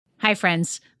Hi,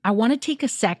 friends. I want to take a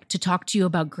sec to talk to you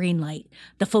about Greenlight,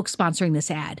 the folks sponsoring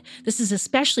this ad. This is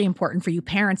especially important for you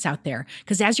parents out there,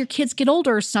 because as your kids get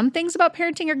older, some things about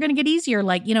parenting are going to get easier,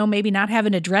 like, maybe not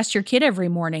having to dress your kid every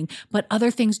morning, but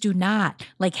other things do not,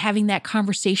 like having that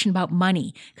conversation about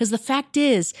money. Because the fact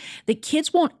is that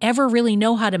kids won't ever really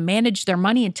know how to manage their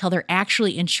money until they're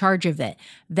actually in charge of it.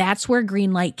 That's where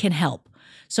Greenlight can help.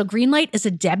 So Greenlight is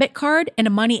a debit card and a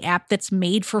money app that's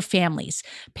made for families.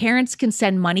 Parents can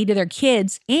send money to their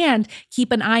kids and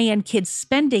keep an eye on kids'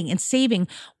 spending and saving,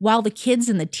 while the kids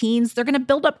and the teens, they're going to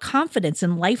build up confidence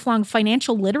and lifelong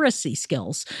financial literacy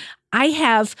skills. I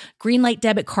have Greenlight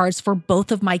debit cards for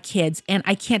both of my kids, and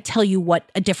I can't tell you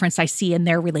what a difference I see in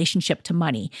their relationship to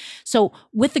money. So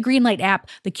with the Greenlight app,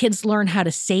 the kids learn how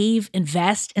to save,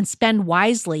 invest, and spend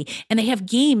wisely, and they have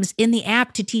games in the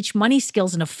app to teach money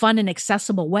skills in a fun and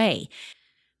accessible way.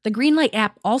 The Greenlight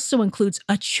app also includes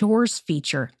a chores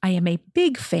feature. I am a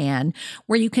big fan,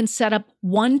 where you can set up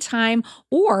one-time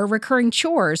or recurring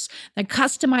chores that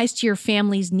customize to your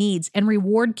family's needs and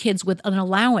reward kids with an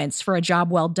allowance for a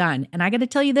job well done. And I got to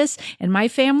tell you this, in my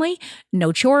family,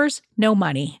 no chores, no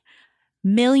money.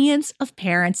 Millions of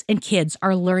parents and kids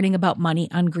are learning about money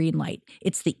on Greenlight.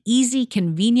 It's the easy,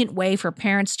 convenient way for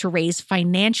parents to raise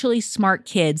financially smart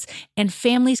kids, and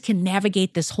families can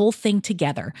navigate this whole thing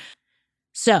together.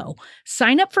 So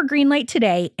sign up for Greenlight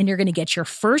today, and you're going to get your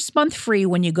first month free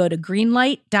when you go to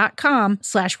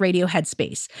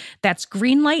greenlight.com/radioheadspace. That's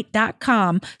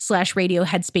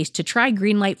greenlight.com/radioheadspace to try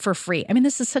Greenlight for free. I mean,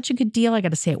 this is such a good deal. I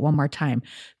got to say it one more time.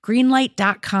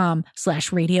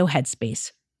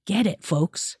 Greenlight.com/radioheadspace. Get it,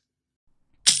 folks.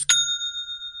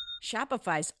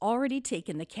 Shopify's already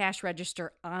taken the cash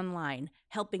register online,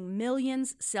 helping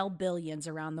millions sell billions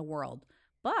around the world.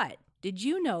 But did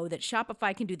you know that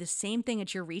Shopify can do the same thing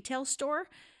at your retail store?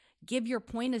 Give your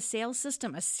point of sale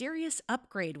system a serious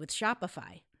upgrade with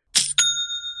Shopify.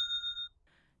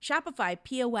 Shopify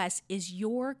POS is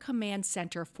your command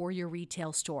center for your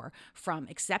retail store. From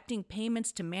accepting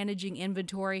payments to managing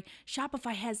inventory,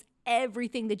 Shopify has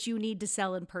everything that you need to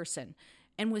sell in person.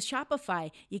 And with Shopify,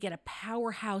 you get a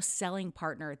powerhouse selling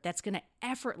partner that's going to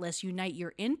effortlessly unite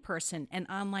your in-person and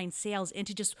online sales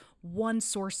into just one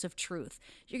source of truth.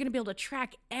 You're going to be able to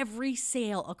track every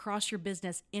sale across your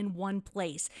business in one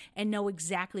place and know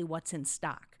exactly what's in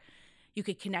stock. You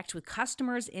could connect with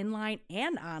customers inline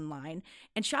and online.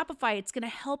 And Shopify, it's going to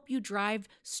help you drive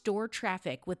store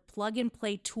traffic with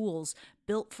plug-and-play tools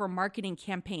built for marketing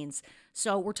campaigns.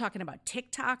 So we're talking about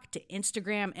TikTok to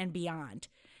Instagram and beyond.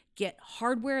 Get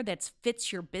hardware that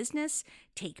fits your business,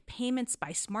 take payments by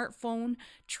smartphone,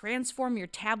 transform your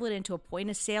tablet into a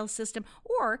point-of-sale system,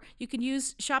 or you can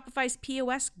use Shopify's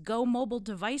POS Go mobile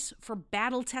device for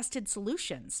battle-tested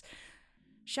solutions.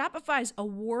 Shopify's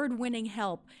award-winning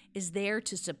help is there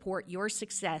to support your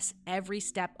success every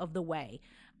step of the way.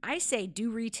 I say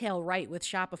do retail right with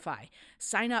Shopify.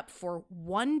 Sign up for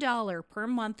 $1 per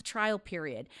month trial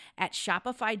period at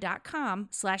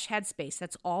shopify.com/headspace.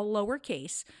 That's all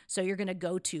lowercase. So you're going to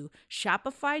go to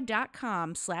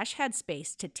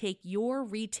shopify.com/headspace to take your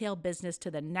retail business to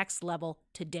the next level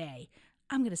today.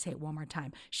 I'm going to say it one more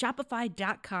time.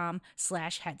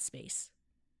 Shopify.com/headspace.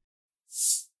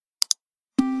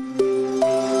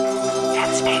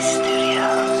 Headspace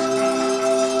Studios.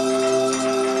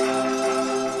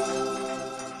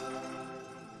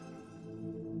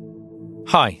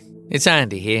 Hi, it's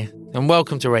Andy here, and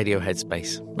welcome to Radio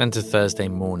Headspace and to Thursday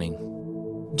morning.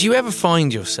 Do you ever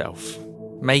find yourself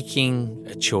making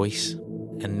a choice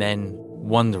and then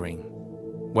wondering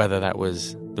whether that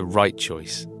was the right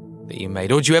choice that you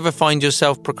made? Or do you ever find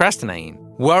yourself procrastinating,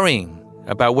 worrying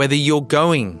about whether you're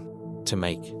going to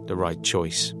make the right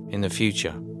choice in the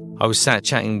future? I was sat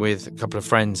chatting with a couple of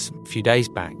friends a few days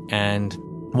back, and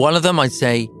one of them, I'd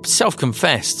say,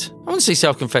 self-confessed. I wouldn't say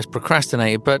self-confessed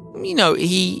procrastinated, but,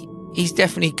 he's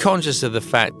definitely conscious of the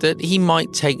fact that he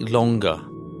might take longer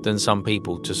than some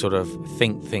people to sort of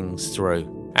think things through.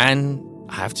 And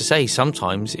I have to say,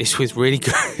 sometimes it's with really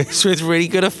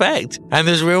good effect. And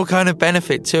there's real kind of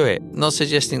benefit to it. Not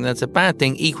suggesting that's a bad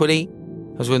thing. Equally,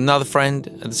 I was with another friend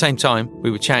at the same time.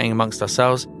 We were chatting amongst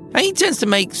ourselves. And he tends to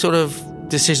make sort of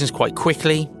decisions quite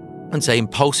quickly, and say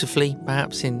impulsively,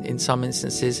 perhaps in some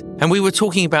instances. And we were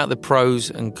talking about the pros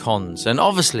and cons. And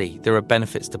obviously there are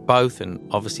benefits to both, and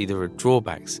obviously there are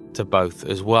drawbacks to both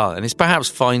as well. And it's perhaps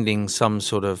finding some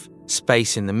sort of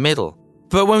space in the middle.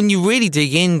 But when you really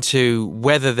dig into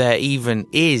whether there even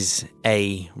is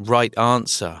a right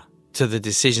answer to the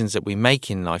decisions that we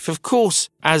make in life, of course,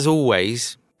 as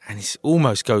always, and it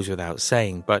almost goes without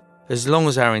saying, but as long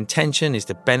as our intention is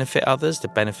to benefit others, to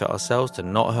benefit ourselves, to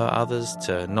not hurt others,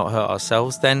 to not hurt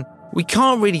ourselves, then We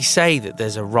can't really say that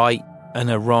there's a right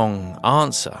and a wrong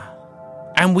answer.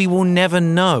 And we will never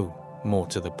know, more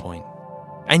to the point.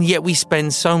 And yet we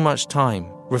spend so much time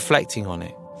reflecting on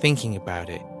it, thinking about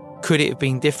it. Could it have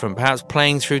been different? Perhaps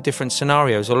playing through different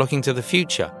scenarios or looking to the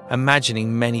future,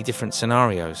 imagining many different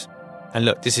scenarios. And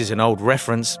look, this is an old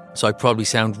reference, so I probably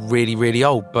sound really, really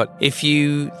old. But if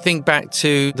you think back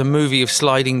to the movie of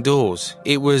Sliding Doors,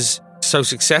 it was so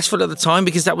successful at the time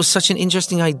because that was such an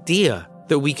interesting idea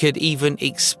that we could even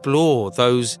explore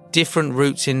those different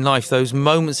routes in life, those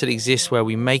moments that exist where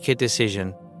we make a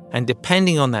decision, and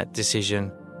depending on that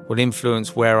decision will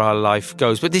influence where our life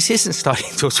goes. But this isn't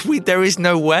Sliding Doors. There is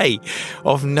no way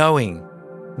of knowing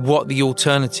what the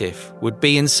alternative would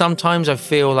be. And sometimes I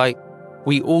feel like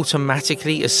we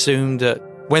automatically assume that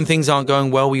when things aren't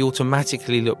going well, we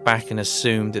automatically look back and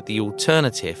assume that the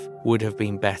alternative would have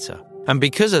been better. And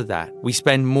because of that, we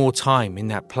spend more time in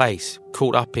that place,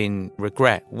 caught up in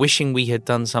regret, wishing we had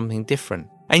done something different.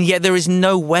 And yet there is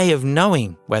no way of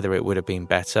knowing whether it would have been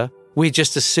better. We're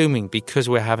just assuming because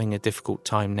we're having a difficult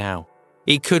time now.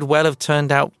 It could well have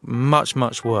turned out much,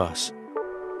 much worse.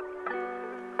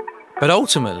 But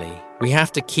ultimately, we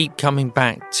have to keep coming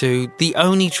back to the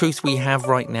only truth we have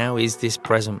right now is this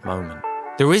present moment.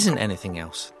 There isn't anything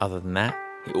else other than that.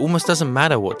 It almost doesn't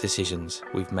matter what decisions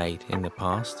we've made in the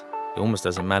past. It almost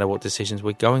doesn't matter what decisions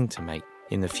we're going to make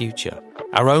in the future.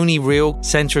 Our only real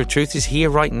center of truth is here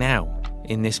right now,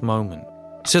 in this moment.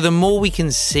 So the more we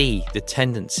can see the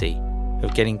tendency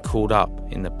of getting caught up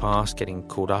in the past, getting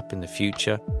caught up in the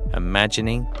future,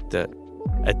 imagining that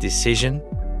a decision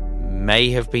may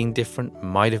have been different,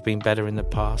 might have been better in the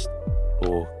past,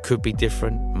 or could be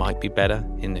different, might be better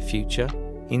in the future.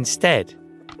 Instead,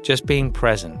 just being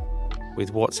present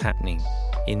with what's happening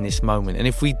in this moment. And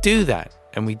if we do that,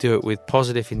 and we do it with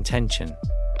positive intention,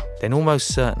 then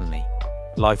almost certainly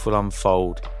life will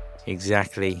unfold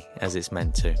exactly as it's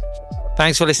meant to.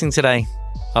 Thanks for listening today.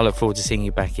 I look forward to seeing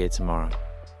you back here tomorrow.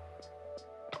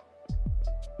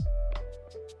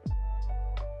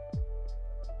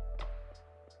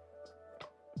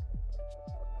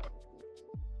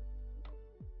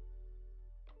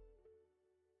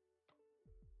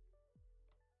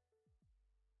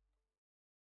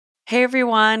 Hey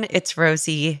everyone, it's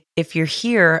Rosie. If you're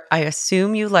here, I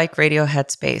assume you like Radio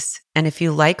Headspace. And if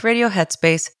you like Radio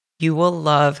Headspace, you will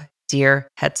love Dear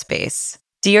Headspace.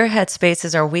 Dear Headspace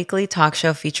is our weekly talk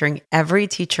show featuring every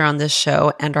teacher on this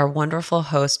show and our wonderful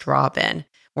host, Robin.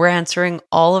 We're answering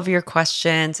all of your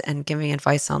questions and giving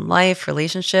advice on life,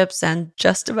 relationships, and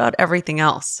just about everything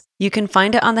else. You can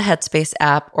find it on the Headspace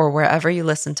app or wherever you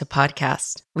listen to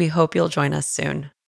podcasts. We hope you'll join us soon.